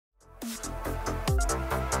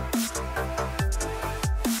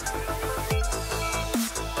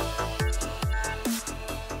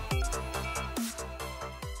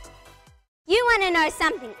You want to know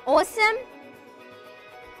something awesome?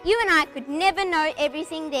 You and I could never know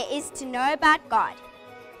everything there is to know about God.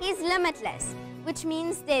 He's limitless, which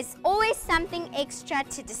means there's always something extra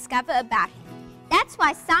to discover about Him. That's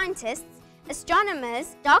why scientists,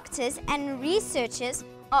 astronomers, doctors, and researchers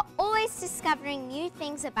are always discovering new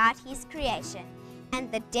things about His creation and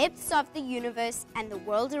the depths of the universe and the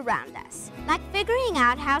world around us. Like figuring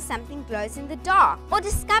out how something glows in the dark, or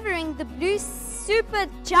discovering the blue super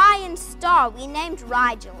giant star we named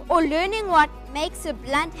Rigel, or learning what makes a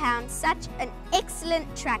bloodhound such an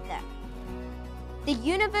excellent tracker. The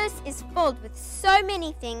universe is filled with so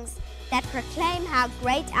many things that proclaim how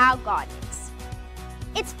great our God is.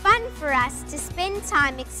 It's fun for us to spend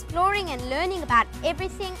time exploring and learning about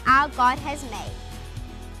everything our God has made.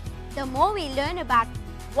 The more we learn about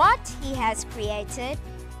what He has created,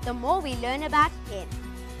 the more we learn about Him.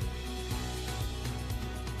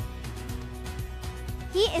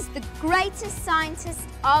 He is the greatest scientist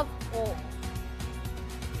of all.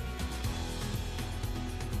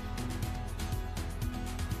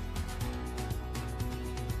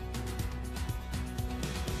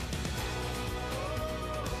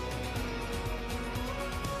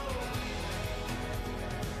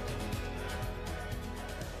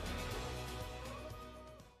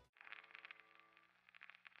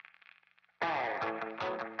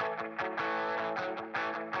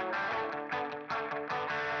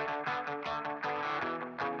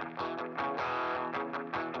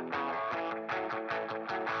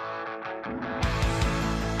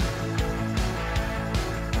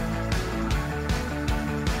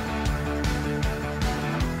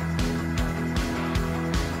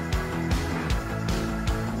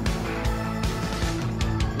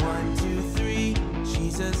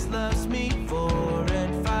 Jesus loves me. 4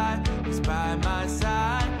 and 5, He's by my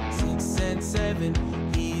side. 6 and 7,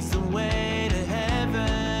 He's the way to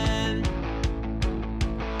heaven.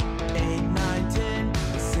 8, 9, 10,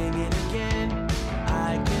 sing it again.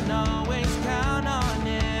 I can always count on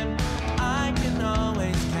Him. I can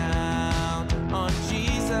always count on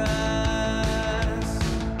Jesus.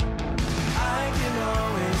 I can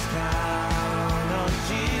always count on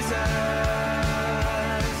Jesus.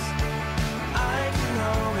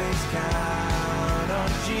 Count on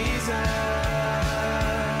Jesus.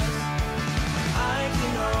 I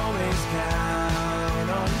can always count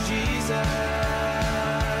on Jesus.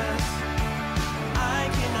 I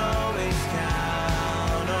can always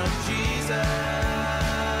count on Jesus.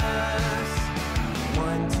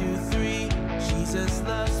 1, 2, 3, Jesus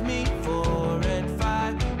loves me. 4 and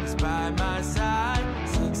 5, He's by my side.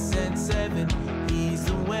 6 and 7, He's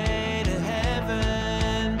the way to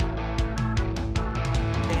heaven.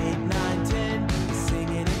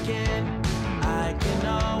 I can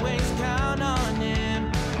always count on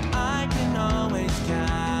Him. I can always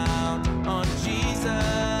count on Jesus.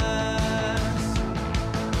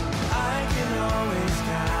 I can always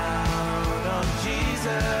count on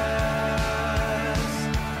Jesus.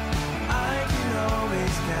 I can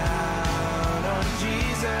always count on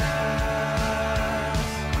Jesus.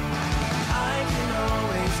 I can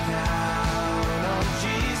always count on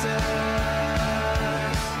Jesus.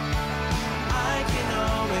 I can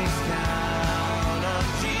always count on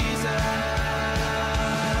Jesus.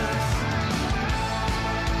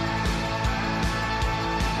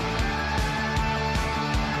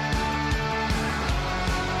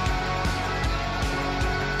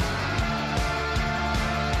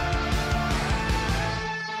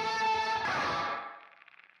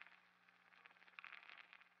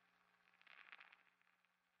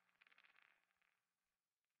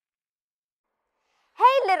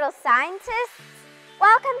 Hey little scientists!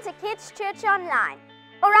 Welcome to Kids Church Online,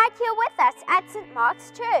 or right here with us at St.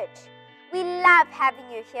 Mark's Church. We love having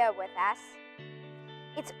you here with us.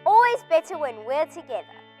 It's always better when we're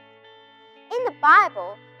together. In the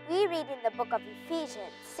Bible, we read in the book of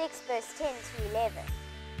Ephesians 6 verse 10 to 11.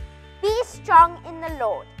 Be strong in the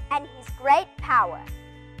Lord and His great power.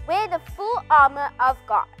 Wear the full armor of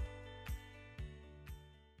God.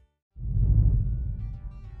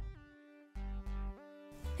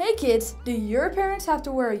 Hey kids, do your parents have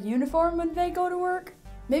to wear a uniform when they go to work?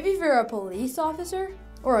 Maybe if you're a police officer,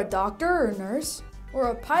 or a doctor or nurse, or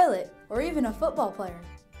a pilot, or even a football player.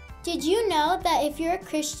 Did you know that if you're a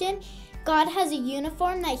Christian, God has a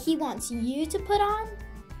uniform that He wants you to put on?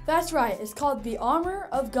 That's right, it's called the armor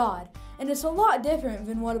of God, and it's a lot different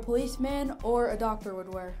than what a policeman or a doctor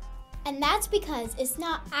would wear. And that's because it's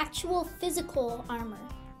not actual physical armor.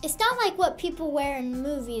 It's not like what people wear in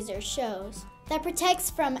movies or shows that protects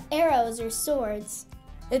from arrows or swords.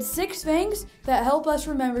 It's 6 things that help us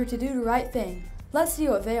remember to do the right thing. Let's see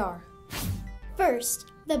what they are.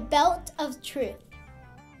 First, the belt of truth.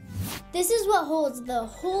 This is what holds the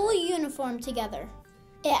whole uniform together.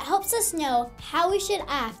 It helps us know how we should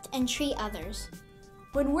act and treat others.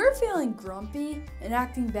 When we're feeling grumpy and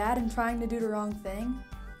acting bad and trying to do the wrong thing,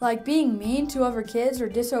 like being mean to other kids or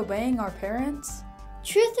disobeying our parents,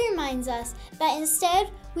 truth reminds us that instead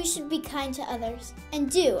we should be kind to others and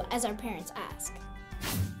do as our parents ask.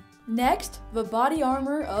 Next, the body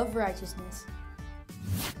armor of righteousness.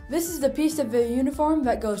 This is the piece of the uniform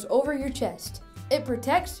that goes over your chest. It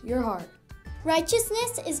protects your heart.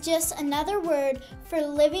 Righteousness is just another word for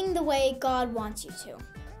living the way God wants you to.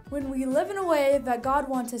 When we live in a way that God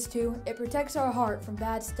wants us to, it protects our heart from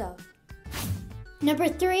bad stuff. Number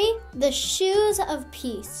 3, the shoes of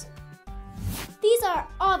peace. These are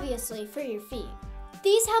obviously for your feet.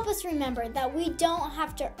 These help us remember that we don't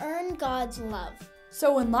have to earn God's love.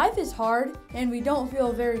 So when life is hard and we don't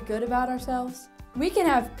feel very good about ourselves, we can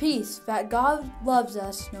have peace that God loves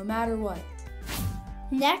us no matter what.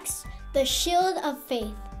 Next, the shield of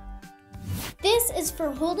faith. This is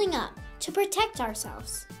for holding up to protect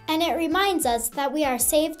ourselves, and it reminds us that we are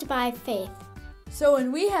saved by faith. So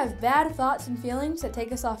when we have bad thoughts and feelings that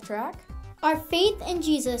take us off track, our faith in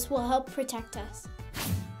Jesus will help protect us.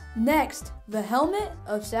 Next, the helmet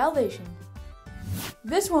of salvation.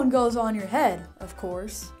 This one goes on your head, of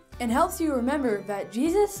course, and helps you remember that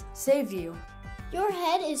Jesus saved you. Your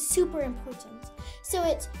head is super important, so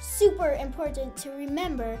it's super important to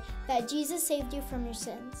remember that Jesus saved you from your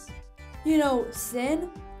sins. You know, sin,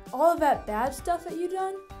 all of that bad stuff that you've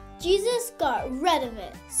done, Jesus got rid of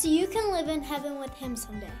it, so you can live in heaven with Him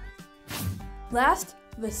someday. Last,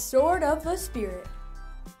 the sword of the Spirit.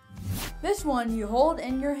 This one you hold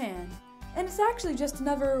in your hand, and it's actually just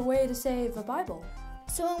another way to say the Bible.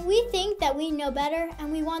 So when we think that we know better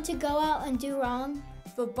and we want to go out and do wrong,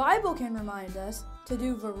 the Bible can remind us to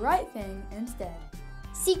do the right thing instead.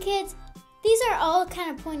 See kids, these are all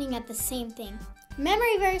kind of pointing at the same thing.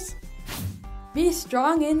 Memory verse. Be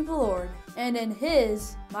strong in the Lord and in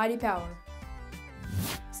His mighty power.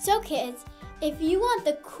 So kids, if you want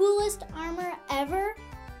the coolest armor ever,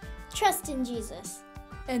 trust in Jesus.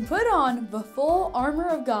 And put on the full armor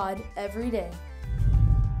of God every day.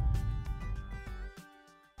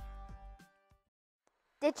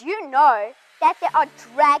 Did you know that there are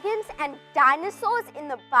dragons and dinosaurs in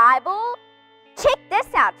the Bible? Check this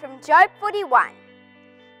out from Job 41.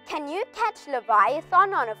 Can you catch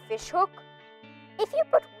Leviathan on a fishhook? If you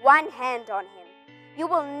put one hand on him, you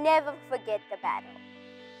will never forget the battle.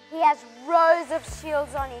 He has rows of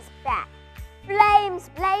shields on his back.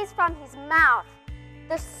 Flames blaze from his mouth.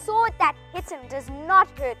 The sword that hits him does not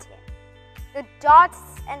hurt him. The darts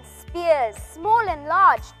and spears, small and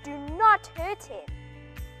large, do not hurt him.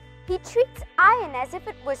 He treats iron as if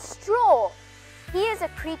it was straw. He is a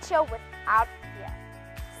creature without fear.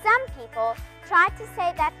 Some people try to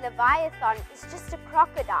say that Leviathan is just a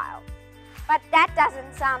crocodile, but that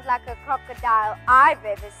doesn't sound like a crocodile I've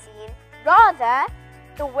ever seen. Rather,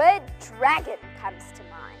 the word dragon comes to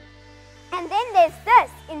mind. And then there's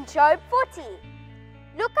this in Job 40.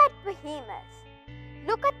 Look at Behemoth.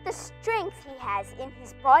 Look at the strength he has in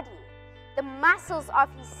his body. The muscles of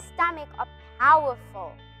his stomach are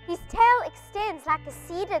powerful. His tail extends like a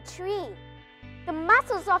cedar tree. The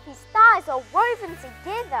muscles of his thighs are woven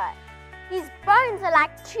together. His bones are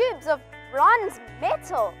like tubes of bronze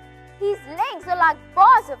metal. His legs are like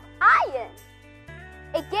bars of iron.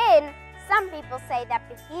 Again, some people say that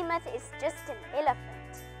Behemoth is just an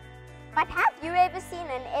elephant. But have you ever seen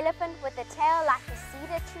an elephant with a tail like a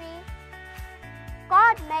cedar tree?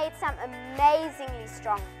 God made some amazingly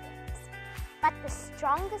strong things. But the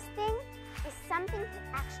strongest thing is something He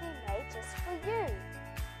actually made just for you.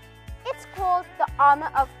 It's called the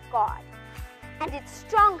armor of God. And it's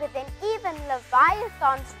stronger than even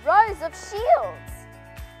Leviathan's rows of shields.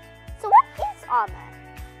 So what is armor?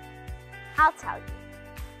 I'll tell you.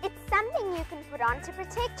 It's something you can put on to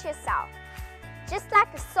protect yourself. Just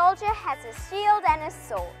like a soldier has a shield and a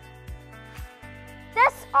sword.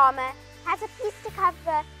 This armor has a piece to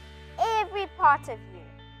cover every part of you,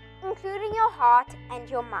 including your heart and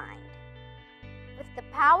your mind, with the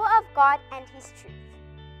power of God and His truth.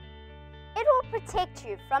 It will protect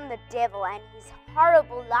you from the devil and his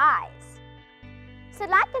horrible lies. So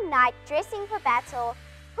like a knight dressing for battle,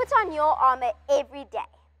 put on your armor every day.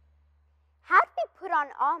 How do we put on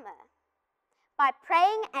armor? By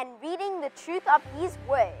praying and reading the truth of His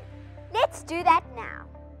Word. Let's do that now.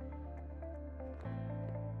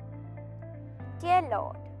 Dear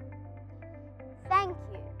Lord, Thank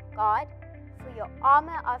you, God, for your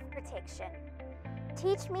armor of protection.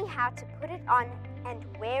 Teach me how to put it on and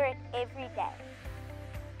wear it every day.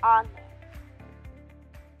 Amen.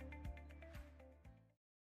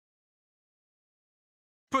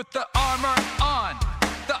 Put the armor on,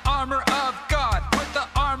 the armor of God. Put the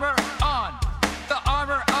armor on, the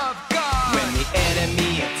armor of God. When the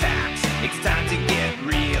enemy attacks, it's time to get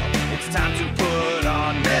real. It's time to put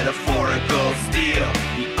on metaphorical steel.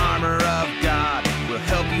 The armor of God will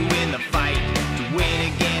help you in the fight. To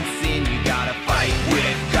win against sin, you gotta fight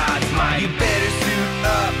with God's might. You better suit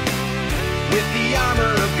up with the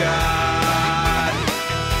armor of God.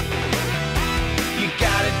 You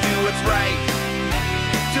gotta do what's right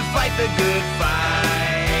to fight the good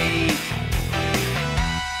fight.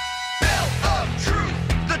 Belt of truth,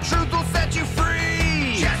 the truth will set you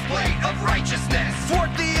free. Chestplate of righteousness,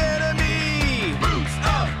 thwart the enemy. Boots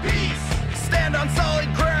of peace, stand on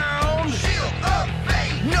solid ground. Shield of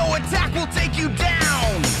faith, no attack will take you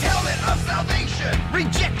down. Helmet of salvation,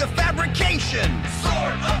 reject the fabrication.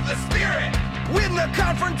 Sword of the Spirit, win the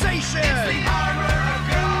confrontation. It's the armor of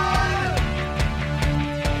God.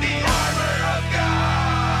 The armor of God.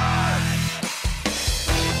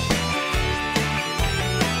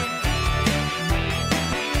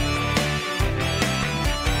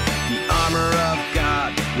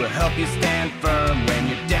 Will help you stand firm when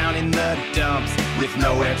you're down in the dumps with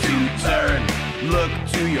nowhere to turn. Look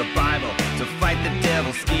to your Bible to fight the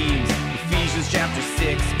devil's schemes. Ephesians chapter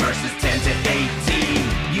 6 verses 10 to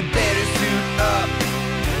 18. You better suit up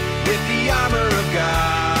with the armor of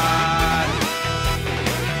God.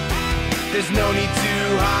 There's no need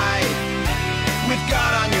to hide with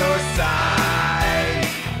God on your side.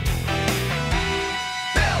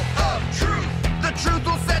 Belt of truth, the truth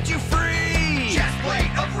will set you free.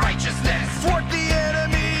 Chestplate of righteousness, thwart the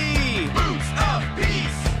enemy. Boots of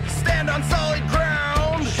peace, stand on solid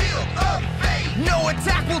ground. Shield of faith, no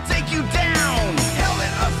attack will take you down.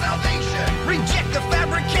 Helmet of salvation, reject the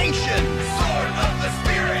fabrication. Sword of the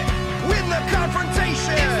Spirit, win the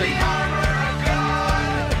confrontation. It's the armor of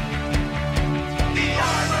God. The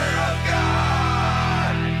armor of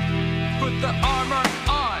God. Put the armor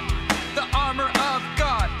on, the armor of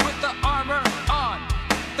God. Put the armor on,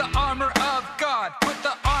 the armor of God. Put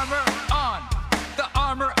the armor on, the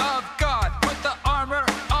armor of God. Put the armor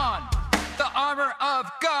on, the armor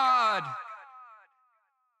of God.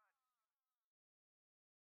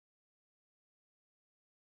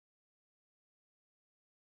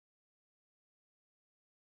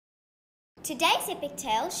 Today's epic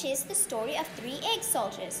tale shares the story of 3 egg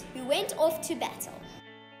soldiers who went off to battle.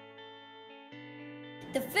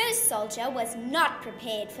 The first soldier was not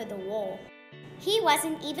prepared for the war. He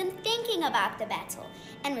wasn't even thinking about the battle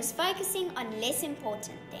and was focusing on less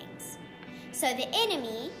important things. So the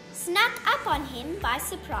enemy snuck up on him by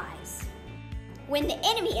surprise. When the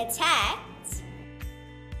enemy attacked,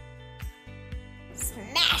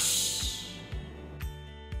 smash!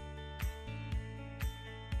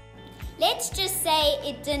 Let's just say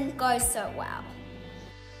it didn't go so well.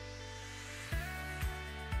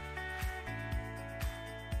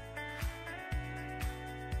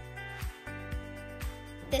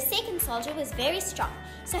 The second soldier was very strong,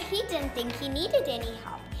 so he didn't think he needed any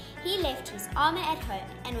help. He left his armor at home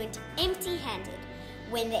and went empty-handed.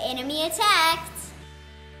 When the enemy attacked,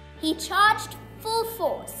 he charged full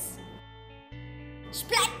force.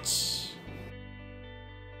 Splatch!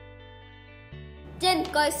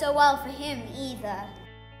 Didn't go so well for him either.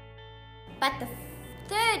 But the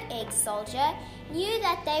third egg soldier knew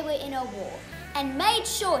that they were in a war and made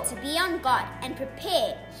sure to be on guard and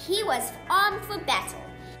prepared. He was armed for battle.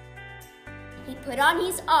 He put on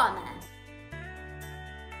his armor.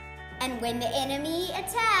 And when the enemy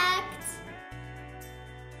attacked,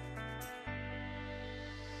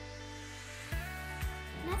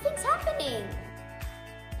 nothing's happening.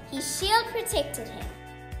 His shield protected him.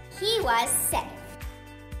 He was safe.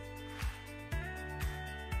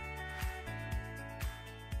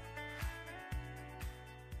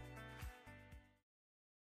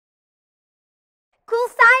 Cool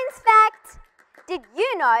science fact! Did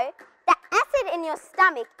you know the acid in your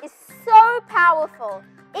stomach is so powerful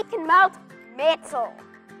it can melt metal?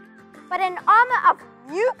 But an armor of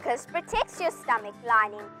mucus protects your stomach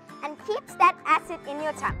lining and keeps that acid in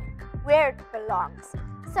your tummy where it belongs.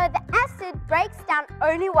 So the acid breaks down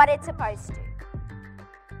only what it's supposed to.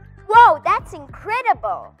 Whoa, that's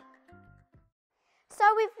incredible! So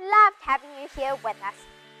we've loved having you here with us,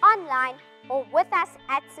 online or with us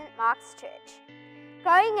at St. Mark's Church.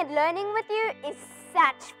 Growing and learning with you is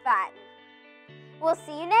such fun. We'll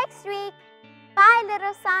see you next week. Bye,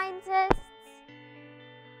 little scientists.